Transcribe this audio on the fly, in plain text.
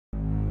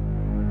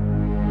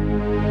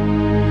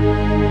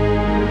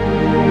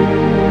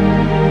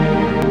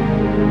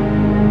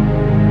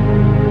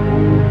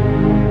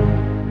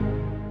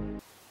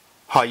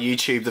Hi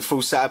YouTube, the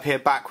full setup here,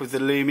 back with the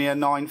Lumia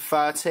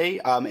 930.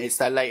 It's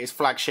their latest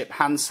flagship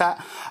handset,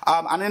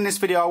 and in this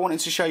video I wanted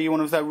to show you one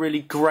of their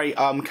really great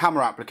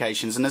camera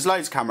applications, and there's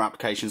loads of camera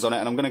applications on it,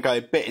 and I'm going to go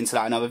a bit into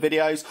that in other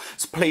videos,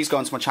 so please go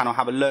onto my channel,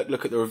 have a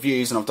look at the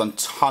reviews, and I've done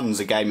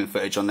tons of gaming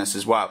footage on this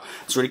as well.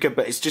 It's really good,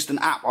 but it's just an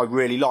app I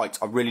really liked.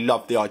 I really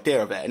loved the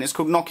idea of it, and it's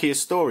called Nokia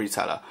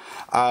Storyteller.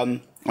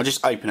 I'll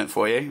just open it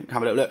for you,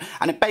 have a little look,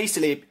 and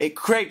it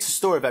creates a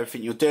story of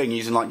everything you're doing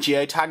using like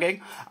geotagging.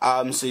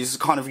 So it's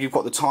kind of, you've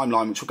got the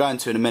timeline, which we'll go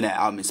into in a minute.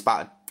 It's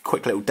about a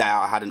quick little day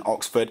out I had in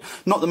Oxford.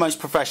 Not the most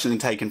professionally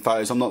taken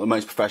photos. I'm not the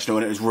most professional,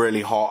 and it was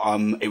really hot.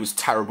 It was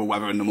terrible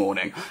weather in the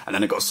morning, and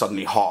then it got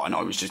suddenly hot, and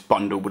I was just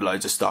bundled with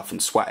loads of stuff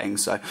and sweating.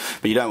 So,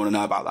 but you don't want to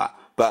know about that.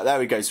 But there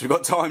we go. So we've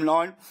got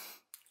timeline.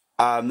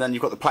 Then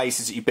you've got the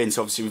places that you've been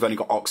to. Obviously, we've only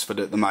got Oxford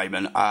at the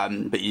moment,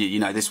 but you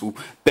know, this will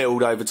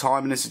build over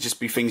time, and this will just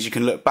be things you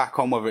can look back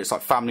on, whether it's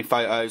like family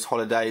photos,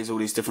 holidays, all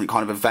these different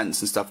kind of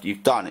events and stuff that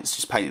you've done. It's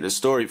just painted a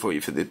story for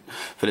you for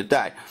the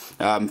day.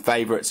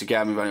 Favourites,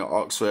 again, we've only got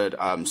Oxford.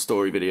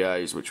 Story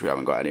videos, which we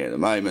haven't got any at the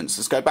moment. So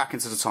let's go back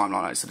into the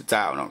timeline, to the day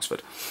out in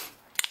Oxford.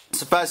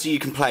 So firstly, you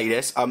can play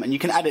this, and you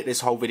can edit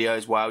this whole video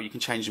as well. You can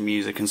change the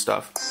music and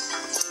stuff.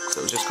 So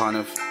it'll just kind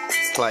of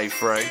play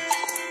through.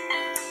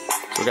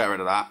 So we'll get rid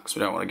of that because we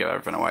don't want to give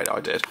everything away that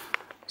I did.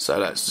 So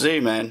let's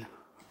zoom in,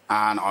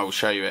 and I will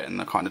show you it in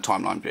the kind of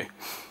timeline view.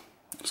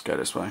 Let's go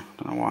this way.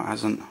 Don't know why it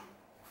hasn't.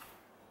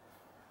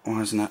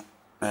 Why isn't it?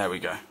 There we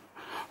go.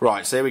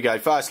 Right, so here we go.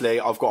 Firstly,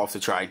 I've got off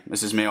the train.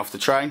 This is me off the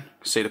train.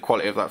 See the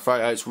quality of that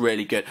photo, it's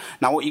really good.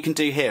 Now what you can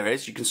do here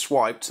is you can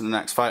swipe to the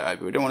next photo,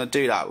 but we don't want to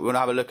do that. We want to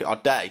have a look at our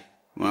day.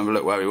 We want to have a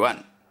look where we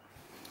went.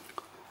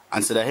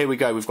 And so here we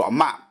go, we've got a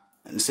map.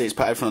 And see, it's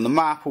put everything on the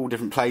map, all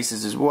different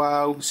places as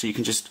well. So you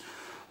can just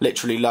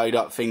literally load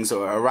up things that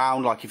are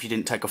around. Like if you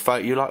didn't take a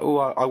photo, you're like, oh,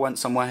 I went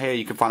somewhere here.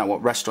 You can find out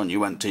what restaurant you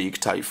went to. You can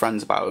tell your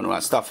friends about it and all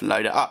that stuff and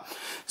load it up.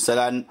 So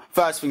then,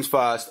 first things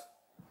first,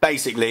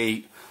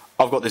 basically,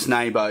 I've got this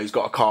neighbour who's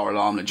got a car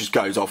alarm that just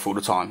goes off all the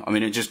time. I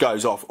mean, it just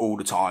goes off all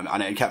the time,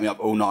 and it kept me up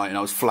all night, and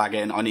I was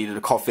flagging. I needed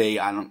a coffee,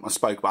 and I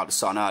spoke about the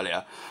sun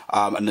earlier,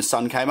 and the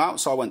sun came out,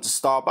 so I went to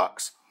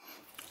Starbucks.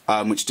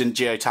 Which didn't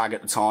geotag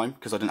at the time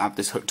because I didn't have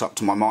this hooked up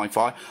to my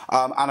Wi-Fi,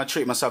 and I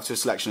treated myself to a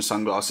selection of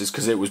sunglasses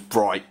because it was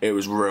bright. It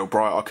was real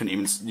bright. I couldn't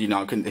even, you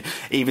know,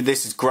 even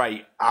this is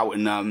great out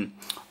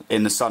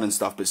in the sun and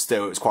stuff, but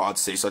still it was quite hard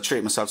to see. So I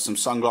treated myself to some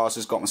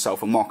sunglasses, got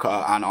myself a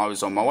mocha, and I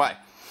was on my way.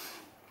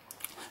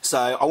 So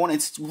I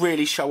wanted to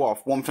really show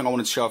off. One thing I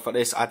wanted to show off at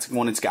this, I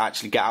wanted to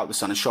actually get out the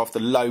sun and show off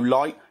the low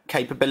light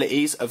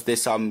capabilities of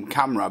this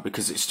camera,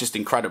 because it's just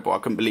incredible. I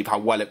couldn't believe how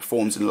well it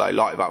performs in low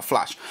light without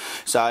flash.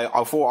 So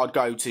I thought I'd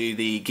go to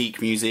the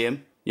Geek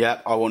Museum.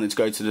 Yeah, I wanted to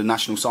go to the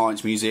National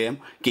Science Museum.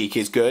 Geek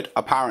is good.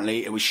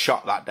 Apparently it was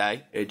shut that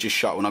day. It just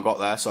shut when I got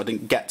there, so I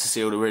didn't get to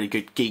see all the really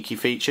good geeky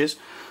features.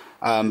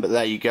 But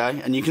there you go.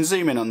 And you can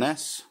zoom in on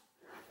this.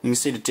 You can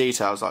see the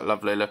details, like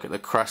lovely. Look at the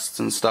crests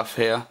and stuff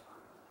here.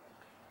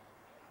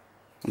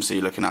 Obviously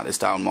you're looking at this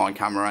down my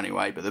camera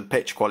anyway, but the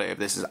picture quality of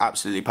this is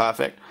absolutely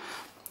perfect.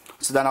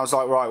 So then I was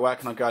like, right, where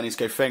can I go? I need to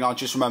go thing. I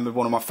just remembered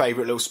one of my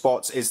favourite little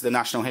spots is the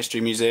National History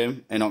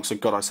Museum in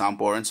Oxford. God, I sound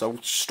boring. So I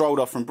strolled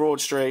off from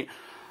Broad Street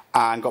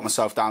and got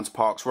myself down to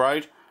Parks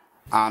Road,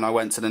 and I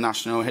went to the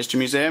National History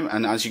Museum,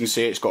 and as you can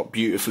see, it's got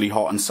beautifully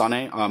hot and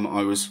sunny.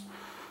 I was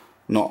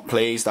not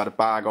pleased. I had a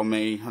bag on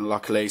me, and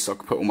luckily, so I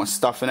could put all my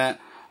stuff in it.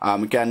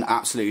 Again,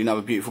 absolutely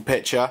another beautiful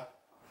picture.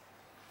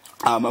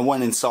 I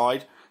went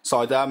inside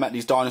there, met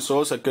these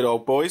dinosaurs, they're good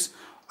old boys.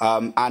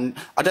 And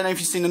I don't know if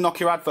you've seen the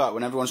Nokia advert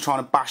when everyone's trying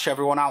to bash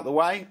everyone out the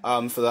way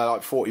for their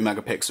like 40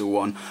 megapixel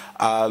one.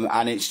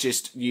 And it's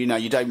just, you know,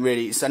 you don't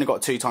really, it's only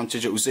got 2x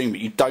digital zoom, but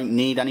you don't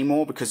need any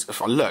more, because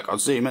if I look, I'll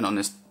zoom in on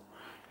this,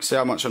 see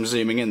how much I'm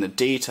zooming in, the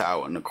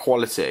detail and the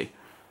quality.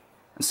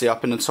 And see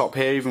up in the top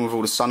here, even with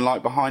all the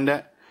sunlight behind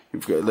it,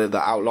 you've got the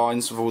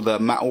outlines of all the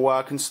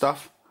metalwork and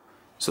stuff.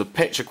 So the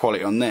picture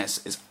quality on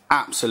this is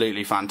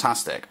absolutely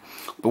fantastic.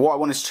 But what I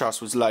wanted to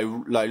trust was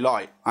low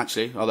light.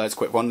 Actually, oh, there's a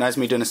quick one. There's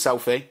me doing a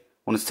selfie.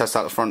 Wanted to test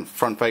out the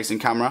front facing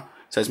camera.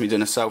 Says me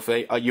doing a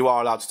selfie. You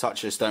are allowed to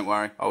touch this, don't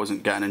worry. I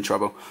wasn't getting in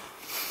trouble.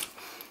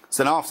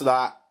 So then after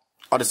that,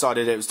 I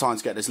decided it was time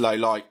to get this low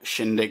light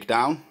shindig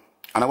down.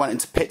 And I went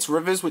into Pitts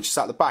Rivers, which is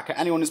at the back.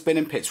 Anyone that's been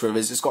in Pitts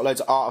Rivers, it's got loads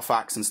of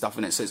artefacts and stuff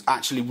in it, so it's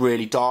actually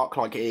really dark.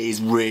 Like, it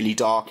is really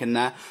dark in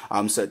there,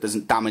 so it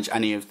doesn't damage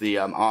any of the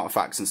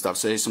artefacts and stuff.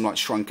 So here's some like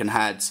shrunken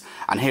heads,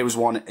 and here was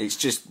one. It's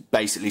just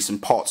basically some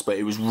pots, but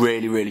it was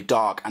really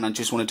dark. And I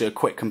just want to do a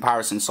quick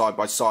comparison side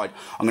by side.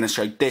 I'm going to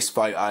show this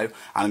photo, and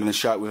I'm going to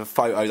show it with a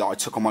photo that I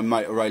took on my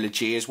Motorola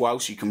G as well,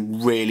 so you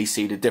can really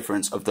see the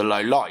difference of the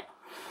low light.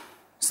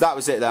 So that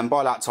was it then.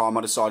 By that time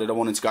I decided I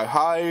wanted to go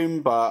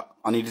home, but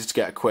I needed to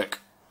get a quick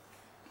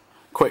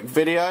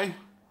video.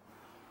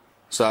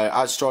 So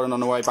as strolling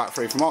on the way back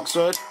through from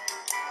Oxford,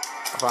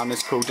 I found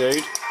this cool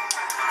dude.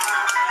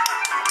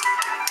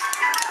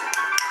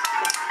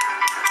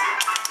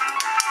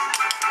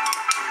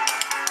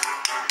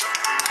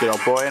 Good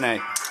old boy, isn't he?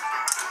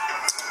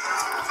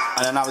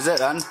 And then that was it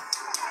then.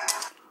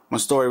 My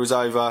story was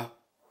over.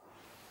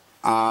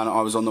 and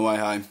I was on the way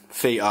home,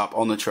 feet up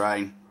on the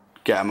train,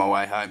 getting my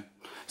way home.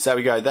 So there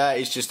we go, there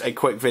is just a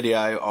quick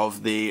video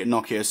of the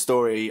Nokia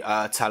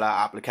Storyteller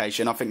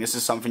application. I think this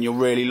is something you'll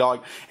really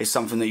like. It's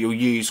something that you'll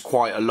use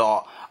quite a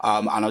lot,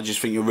 and I just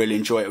think you'll really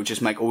enjoy it. It'll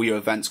just make all your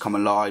events come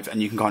alive,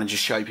 and you can kind of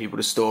just show people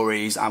the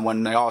stories, and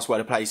when they ask where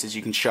the place is,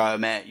 you can show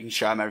them it, you can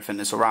show them everything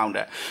that's around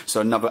it.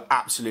 So another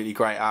absolutely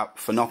great app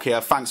for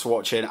Nokia. Thanks for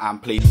watching, and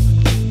please